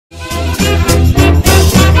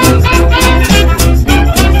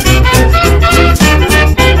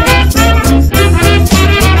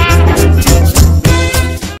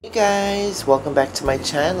guys, welcome back to my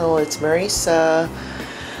channel. It's Marisa.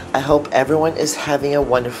 I hope everyone is having a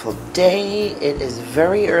wonderful day. It is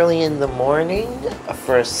very early in the morning.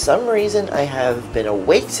 For some reason I have been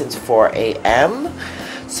awake since 4 a.m.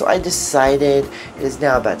 so I decided it is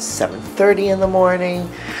now about 7:30 in the morning,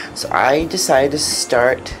 so I decided to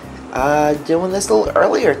start doing this a little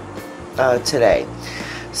earlier today.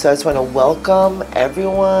 So I just want to welcome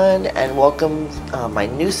everyone and welcome my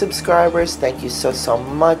new subscribers. Thank you so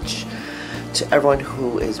much to everyone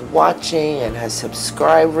who is watching and has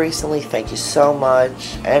subscribed recently. Thank you so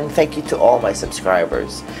much, and thank you to all my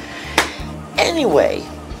subscribers. Anyway,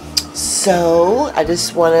 so I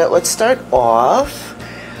just want to, let's start off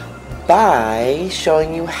by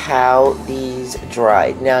showing you how these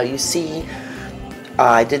dried. Now you see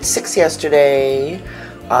I did 6 yesterday.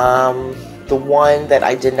 The one that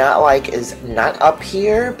I did not like is not up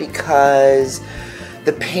here because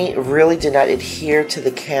the paint really did not adhere to the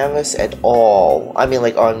canvas at all. I mean,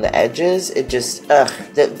 like on the edges, it just,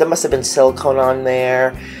 there must have been silicone on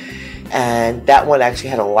there. And that one actually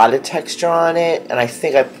had a lot of texture on it. And I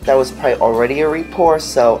think that was probably already a repour,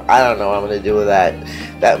 so I don't know what I'm going to do with that.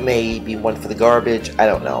 That may be one for the garbage, I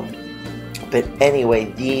don't know. But anyway,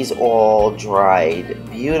 these all dried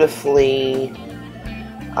beautifully.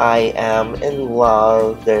 I am in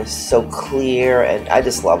love. They're so clear and I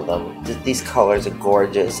just love them. These colors are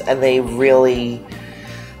gorgeous, and they really,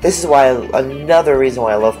 this is why, another reason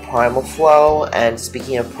why I love Primal Flow. And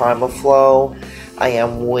speaking of Primal Flow, I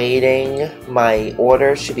am waiting. My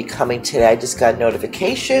order should be coming today. I just got a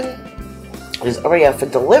notification. It is already out for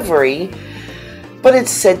delivery, but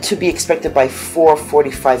it's said to be expected by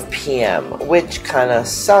 4:45 p.m., which kind of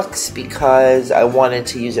sucks because I wanted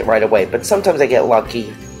to use it right away. But sometimes I get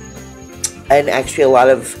lucky, and actually a lot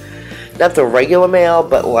of, not the regular mail,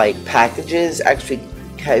 but like packages actually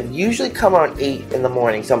have usually come around 8 in the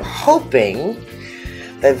morning. So I'm hoping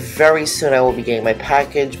that very soon I will be getting my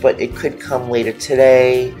package, but it could come later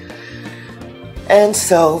today. And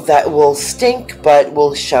so that will stink, but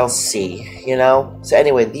we shall see, you know? So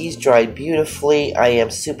anyway, these dried beautifully. I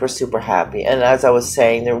am super happy. And as I was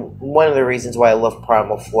saying, one of the reasons why I love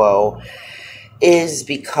Primal Flow is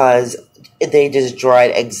because they just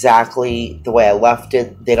dried exactly the way I left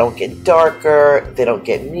it. They don't get darker. They don't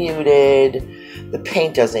get muted. The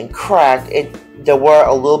paint doesn't crack. There were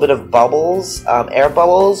a little bit of bubbles, air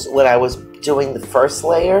bubbles, when I was doing the first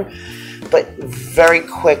layer. But very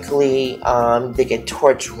quickly, they get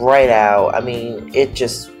torched right out. I mean,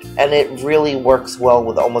 and it really works well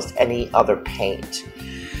with almost any other paint.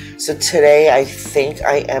 So today, I think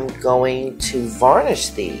I am going to varnish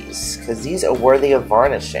these, because these are worthy of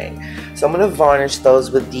varnishing. So I'm going to varnish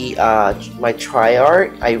those with the my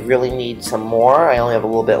Tri-Art. I really need some more. I only have a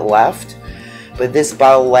little bit left. But this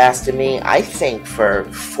bottle lasted me, I think, for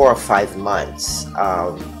 4 or 5 months.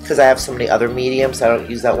 Because I have so many other mediums, I don't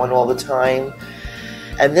use that one all the time.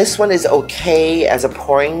 And this one is okay as a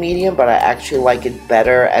pouring medium, but I actually like it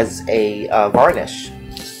better as a varnish.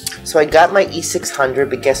 So I got my E600,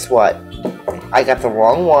 but guess what? I got the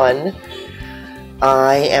wrong one.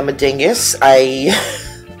 I am a dingus. I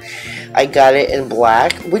got it in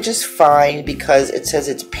black, which is fine because it says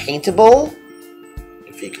it's paintable.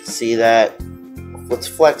 If you can see that. It's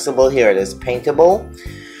flexible. Here it is, paintable.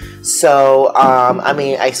 So I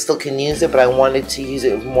mean, I still can use it, but I wanted to use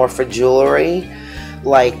it more for jewelry,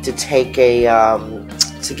 like to take a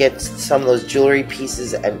to get some of those jewelry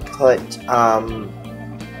pieces and put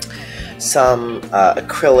some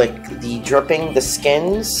acrylic, the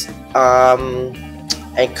skins,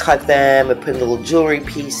 and cut them and put in the little jewelry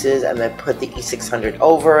pieces, and then put the E600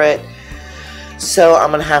 over it. So I'm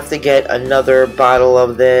going to have to get another bottle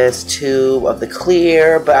of this, tube of the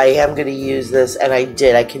clear, but I am going to use this, and I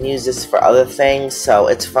can use this for other things, so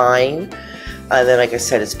it's fine. And then, like I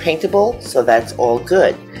said, it's paintable, so that's all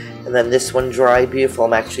good. And then this one dried beautiful.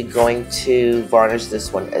 I'm actually going to varnish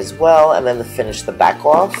this one as well, and then to finish the back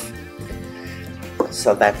off.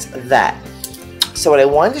 So that's that. So what I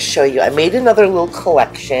wanted to show you, I made another little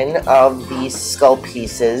collection of these skull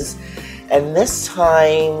pieces. And this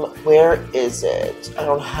time, where is it? I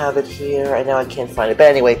don't have it here. I know I can't find it. But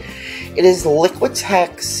anyway, it is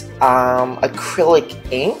Liquitex acrylic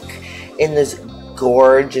ink in this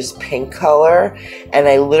gorgeous pink color. And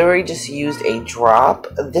I literally just used a drop.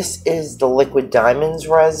 This is the Liquid Diamonds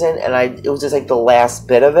resin. And it was just like the last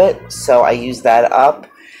bit of it. So I used that up.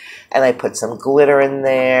 And I put some glitter in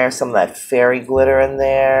there. Some of that fairy glitter in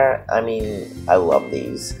there. I mean, I love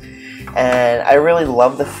these. And I really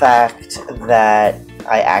love the fact that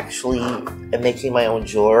I actually am making my own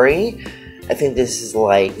jewelry. I think this is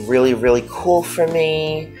like really cool for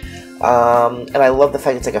me. And I love the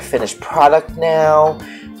fact it's like a finished product now.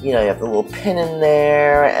 You know, you have the little pin in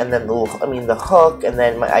there, and then the hook, and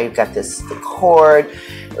then I got the cord,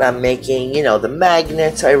 and I'm making, you know, the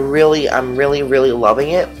magnets. I'm really loving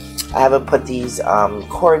it. I haven't put these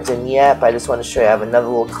cords in yet, but I just want to show you I have another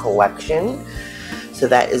little collection. So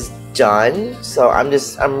that is done. So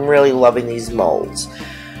I'm really loving these molds.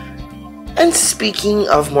 And speaking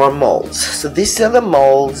of more molds, so these are the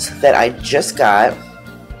molds that I just got.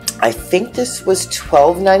 I think this was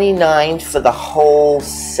 $12.99 for the whole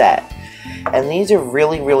set. And these are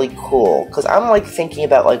really cool, because I'm like thinking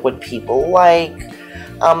about like what people like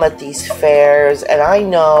at these fairs, and I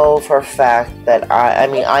know for a fact that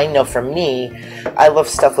I know for me, I love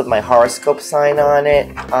stuff with my horoscope sign on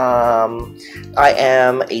it. I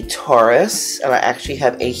am a Taurus, and I actually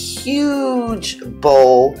have a huge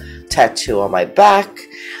bull tattoo on my back.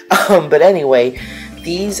 But anyway,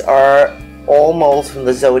 these are all molds from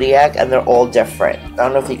the zodiac, and they're all different. I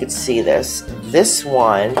don't know if you could see this. This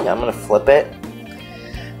one, I'm gonna flip it.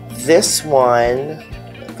 This one,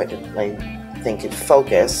 if I think it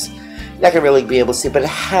focus, you're not gonna really be able to see, but it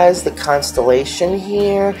has the constellation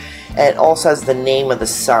here, and it also has the name of the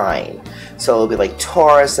sign. So it'll be like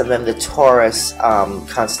Taurus, and then the Taurus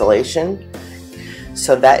constellation.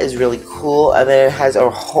 So that is really cool. And then it has a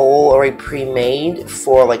hole already pre-made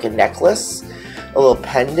for like a necklace, a little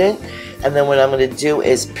pendant. And then what I'm going to do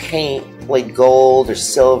is paint like gold or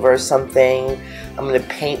silver or something. I'm going to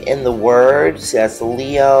paint in the word. See, that's the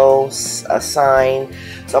Leo sign.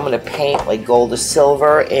 So I'm going to paint like gold or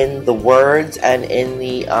silver in the words and in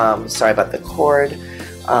the, sorry about the cord,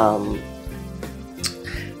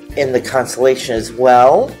 in the constellation as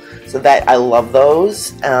well. So that, I love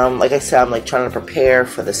those. Like I said, I'm like trying to prepare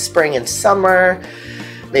for the spring and summer.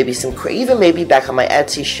 Maybe even maybe back on my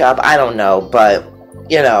Etsy shop. I don't know, but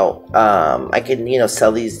you know, I can, you know,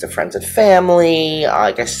 sell these to friends and family.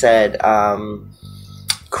 Like I said,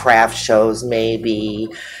 craft shows, maybe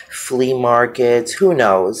flea markets, who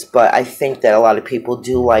knows? But I think that a lot of people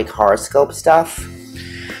do like horoscope stuff.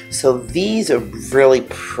 So these are really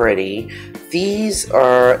pretty. These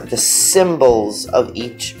are the symbols of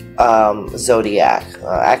each zodiac.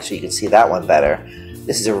 Actually, you can see that one better.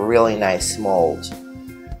 This is a really nice mold.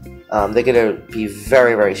 They're going to be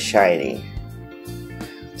very shiny.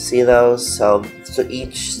 See those? So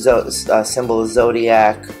each symbol of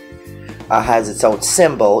zodiac has its own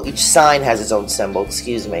symbol. Each sign has its own symbol,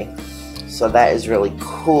 excuse me. So that is really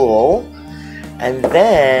cool. And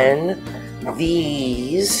then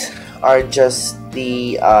these are just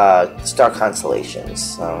the star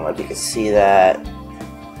constellations. I don't know if you can see that.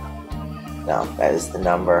 No, that is the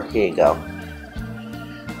number. Here you go.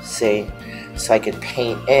 See? So I could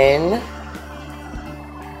paint in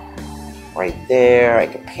right there. I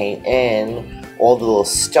could paint in all the little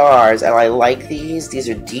stars, and I like these. These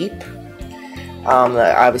are deep.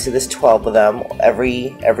 Obviously, there's 12 of them.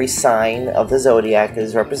 Every sign of the zodiac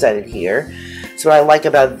is represented here. So what I like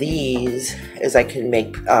about these is I can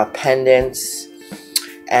make pendants,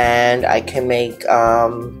 and I can make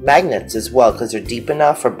magnets as well, because they're deep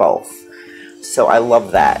enough for both. So I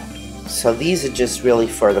love that. So these are just really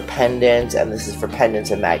for the pendants, and this is for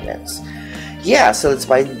pendants and magnets. Yeah, so it's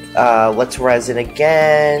by Let's Resin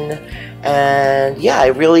again, and yeah,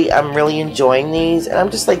 I'm really enjoying these, and I'm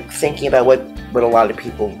just like thinking about what a lot of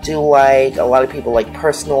people do like. A lot of people like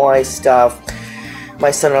personalized stuff.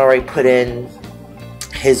 My son already put in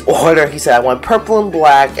his order. He said, I want purple and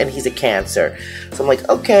black, and he's a Cancer. So I'm like,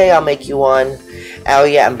 okay, I'll make you one. Oh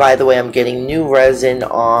yeah, and by the way, I'm getting new resin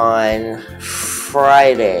on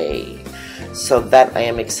Friday, so that I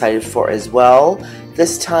am excited for as well.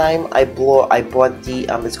 This time I bought the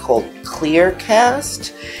it's called Clear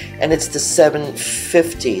Cast, and it's the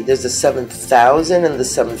 750. There's the 7000 and the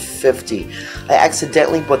 750. I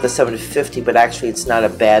accidentally bought the 750, but actually it's not a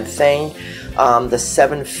bad thing. The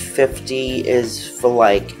 750 is for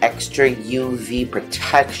like extra UV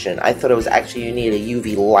protection. I thought it was actually you need a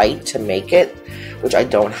UV light to make it, which I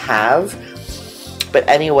don't have. But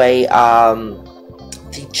anyway,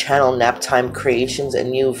 the channel Naptime Creations,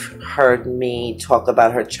 and you've heard me talk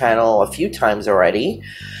about her channel a few times already.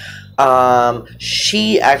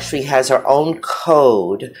 She actually has her own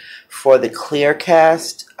code for the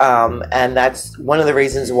Clearcast, and that's one of the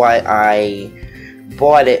reasons why I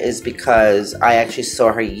bought it, is because I actually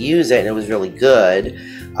saw her use it and it was really good.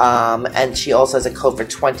 And she also has a code for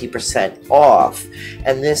 20% off,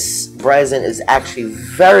 and this resin is actually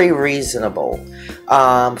very reasonable.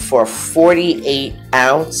 For a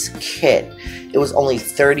 48-ounce kit, it was only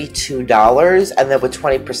 $32, and then with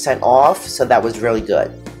 20% off, so that was really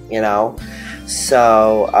good, you know.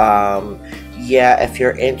 So yeah, if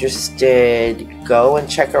you're interested, go and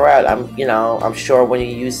check her out. I'm sure when you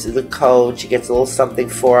use the code, she gets a little something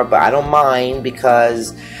for it, but I don't mind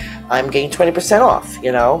because I'm getting 20%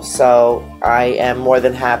 off, so I am more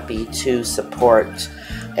than happy to support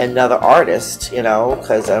another artist,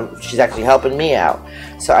 because she's actually helping me out.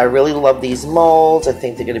 So I really love these molds. I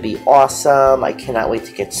think they're going to be awesome. I cannot wait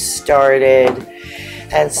to get started.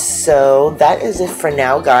 And so that is it for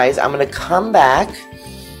now, guys. I'm going to come back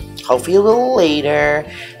hopefully a little later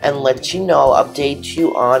and let you know, update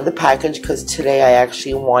you on the package, because today I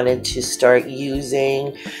actually wanted to start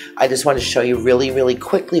using, I just want to show you really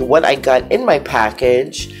quickly what I got in my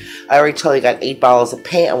package. I already told you I got 8 bottles of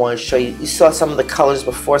paint. I want to show you, you saw some of the colors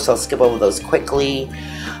before, so I'll skip over those quickly.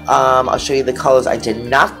 I'll show you the colors I did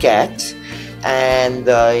not get, and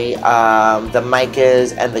the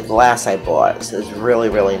micas and the glass I bought. So it's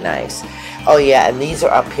really nice. Oh yeah, and these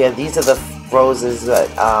are up here. These are the roses,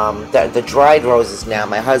 the dried roses now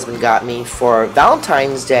my husband got me for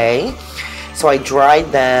Valentine's Day. So I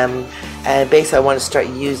dried them, and basically I want to start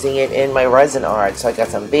using it in my resin art. So I got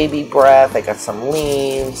some baby breath, I got some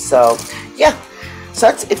leaves. So yeah, so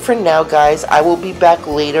that's it for now, guys. I will be back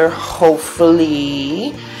later,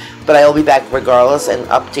 hopefully, but I will be back regardless and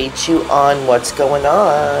update you on what's going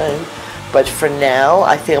on. But for now,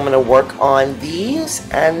 I think I'm going to work on these,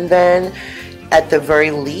 and then at the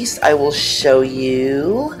very least, I will show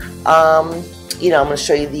you, I'm going to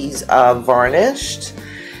show you these varnished,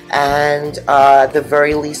 and at the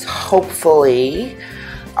very least, hopefully,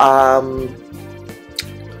 I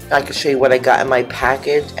can show you what I got in my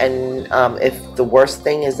package. And if the worst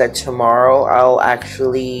thing is that tomorrow I'll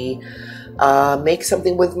actually make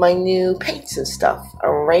something with my new paints and stuff.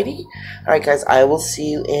 Alrighty? Alright, guys, I will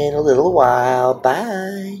see you in a little while.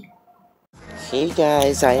 Bye. Hey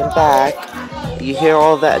guys, I am back. You hear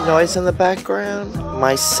all that noise in the background?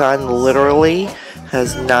 My son literally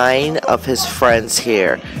has 9 of his friends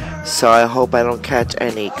here. So I hope I don't catch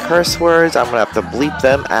any curse words. I'm going to have to bleep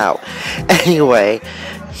them out. Anyway,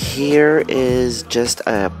 here is just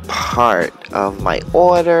a part of my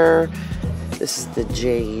order. This is the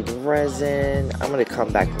jade resin. I'm going to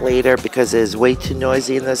come back later because it is way too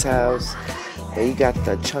noisy in this house. But you got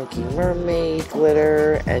the chunky mermaid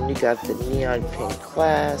glitter, and you got the neon pink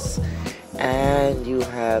glass, and you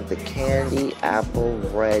have the candy apple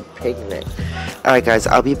red pigment. Alright guys,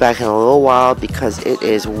 I'll be back in a little while because it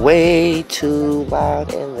is way too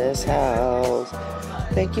loud in this house.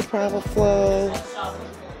 Thank you, Primal Flow.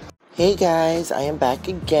 Hey guys, I am back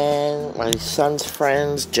again. My son's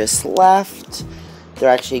friends just left. They're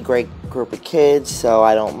actually a great group of kids, so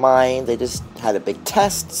I don't mind. They just had a big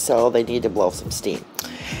test, so they need to blow some steam.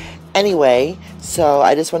 Anyway, so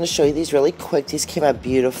I just want to show you these really quick. These came out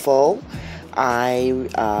beautiful. I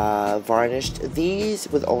varnished these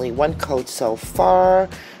with only 1 coat so far,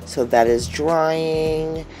 so that is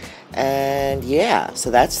drying. And yeah, so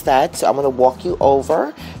that's that. So I'm going to walk you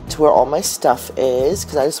over to where all my stuff is,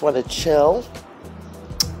 because I just want to chill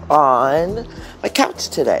on my couch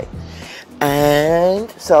today. And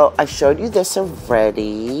so I showed you this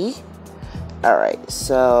already. Alright,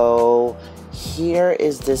 so here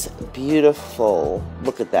is this beautiful,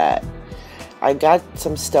 look at that. I got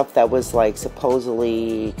some stuff that was like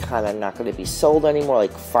supposedly kind of not going to be sold anymore,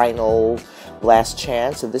 like final last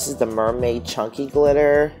chance. So this is the mermaid chunky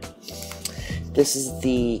glitter. This is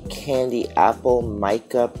the candy apple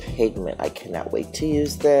mica pigment. I cannot wait to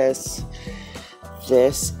use this.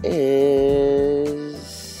 This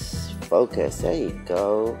is focus. There you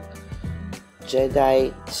go.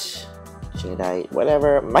 Jadeite,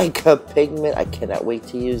 whatever. Mica pigment. I cannot wait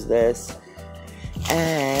to use this.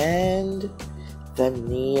 And the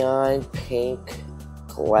neon pink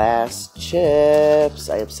glass chips.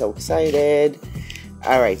 I am so excited.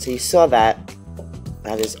 Alright, so you saw that.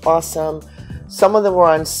 That is awesome. Some of them were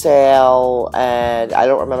on sale, and I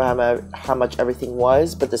don't remember how much everything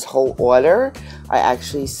was, but this whole order, I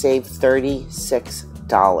actually saved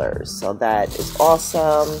 $36. So that is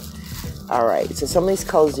awesome. Alright, so some of these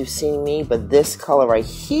colors you've seen me, but this color right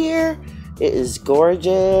here, it is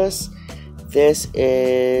gorgeous. This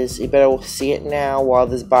is, you better see it now while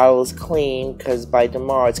this bottle is clean, because by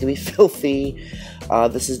tomorrow it's going to be filthy.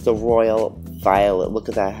 This is the Royal Violet. Look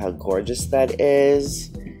at that, how gorgeous that is.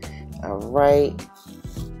 Alright,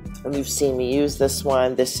 and you've seen me use this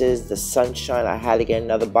one. This is the Sunshine. I had to get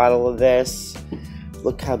another bottle of this.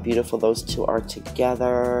 Look how beautiful those two are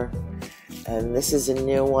together. And this is a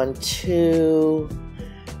new one too.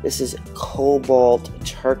 This is Cobalt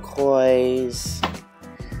Turquoise.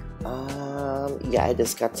 Yeah, I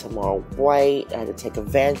just got some more white. I had to take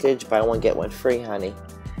advantage, but I want to get one free, honey.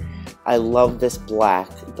 I love this black.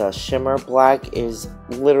 The shimmer black is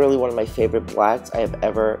literally one of my favorite blacks I have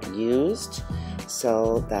ever used.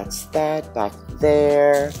 So that's that back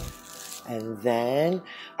there. And then,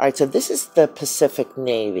 all right, so this is the Pacific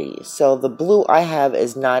Navy. So the blue I have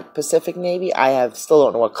is not Pacific Navy. Still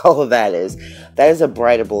don't know what color that is. That is a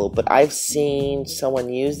brighter blue, but I've seen someone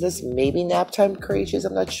use this, maybe Naptime Creatures,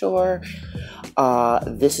 I'm not sure.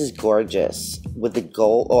 This is gorgeous with the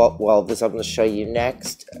gold. Oh, well, this I'm going to show you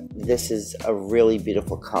next. This is a really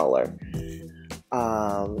beautiful color.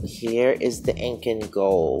 Here is the ink and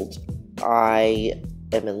gold. I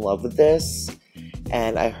am in love with this.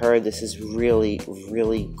 And I heard this is really,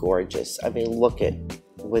 really gorgeous. I mean, look at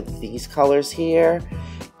with these colors here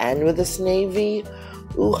and with this navy.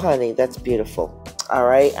 Ooh, honey, that's beautiful. All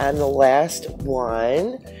right, and the last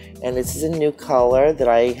one, and this is a new color that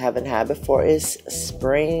I haven't had before, is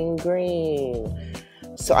Spring Green.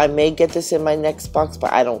 So I may get this in my next box,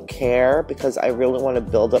 but I don't care because I really want to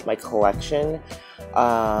build up my collection.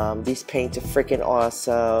 These paints are freaking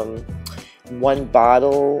awesome. One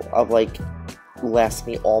bottle of like lasts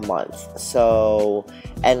me all month, so,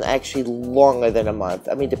 and actually longer than a month.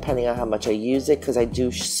 I mean, depending on how much I use it, because I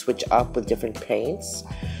do switch up with different paints,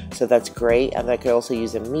 so that's great. And I could also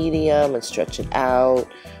use a medium and stretch it out,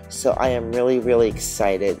 so I am really, really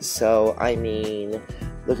excited. So I mean,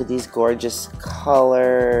 look at these gorgeous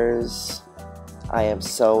colors. I am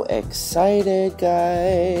so excited,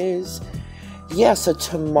 guys. Yeah, so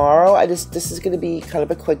tomorrow, this is going to be kind of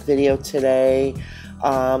a quick video today.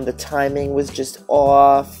 The timing was just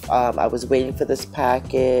off. I was waiting for this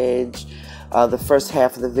package. The first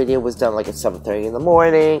half of the video was done like at 7:30 in the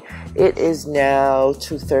morning. It is now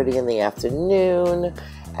 2:30 in the afternoon,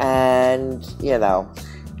 and you know,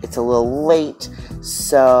 it's a little late.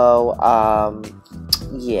 So,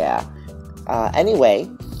 yeah. Anyway,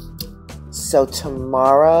 so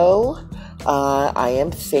tomorrow, I am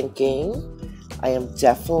thinking. I am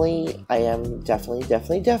definitely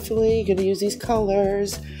gonna use these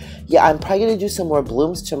colors. Yeah, I'm probably gonna do some more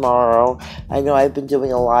blooms tomorrow. I know I've been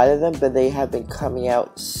doing a lot of them, but they have been coming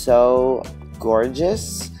out so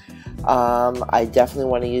gorgeous. I definitely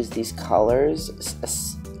want to use these colors,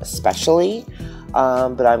 especially.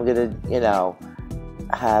 But I'm gonna, you know,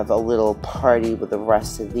 have a little party with the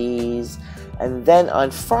rest of these, and then on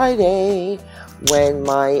Friday, when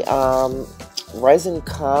my resin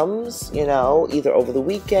comes, you know, either over the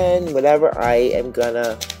weekend, whatever, I am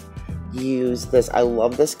gonna use this. I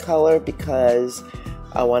love this color because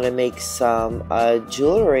I want to make some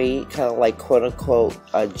jewelry, kind of like quote-unquote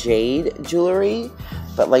jade jewelry,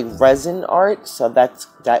 but like resin art, so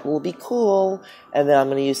that will be cool. And then I'm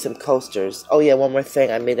going to use some coasters. Oh yeah, one more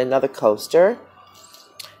thing, I made another coaster,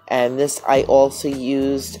 and this I also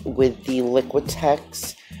used with the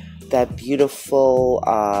Liquitex, that beautiful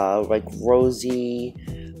like rosy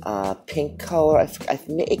pink color.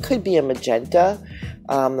 It could be a magenta,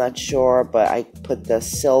 I'm not sure, but I put the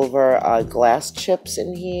silver glass chips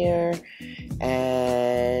in here,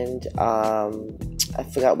 and I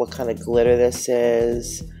forgot what kind of glitter this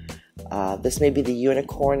is. This may be the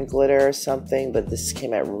unicorn glitter or something, but this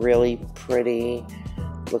came out really pretty.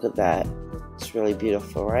 Look at that, it's really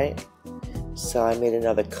beautiful, right? So I made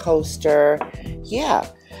another coaster. Yeah.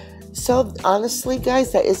 So honestly,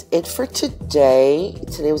 guys, that is it for today.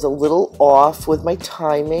 Today was a little off with my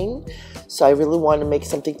timing, so I really wanted to make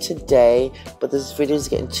something today, but this video is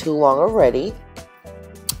getting too long already.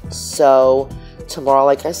 So tomorrow,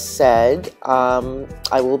 like I said,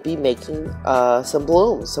 I will be making some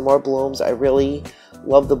more blooms. I really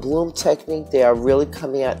love the bloom technique. They are really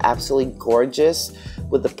coming out absolutely gorgeous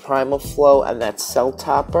with the Primal Flow and that cell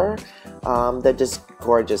topper. They're just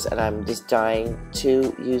gorgeous, and I'm just dying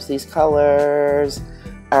to use these colors.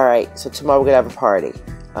 Alright, so tomorrow we're gonna have a party.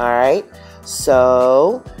 Alright,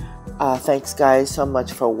 so thanks guys so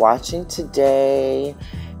much for watching today,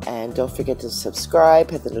 and don't forget to subscribe,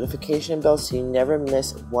 hit the notification bell so you never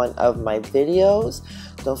miss one of my videos.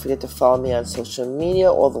 Don't forget to follow me on social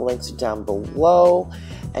media. All the links are down below.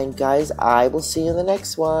 And guys, I will see you in the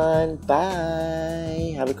next one.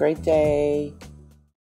 Bye. Have a great day.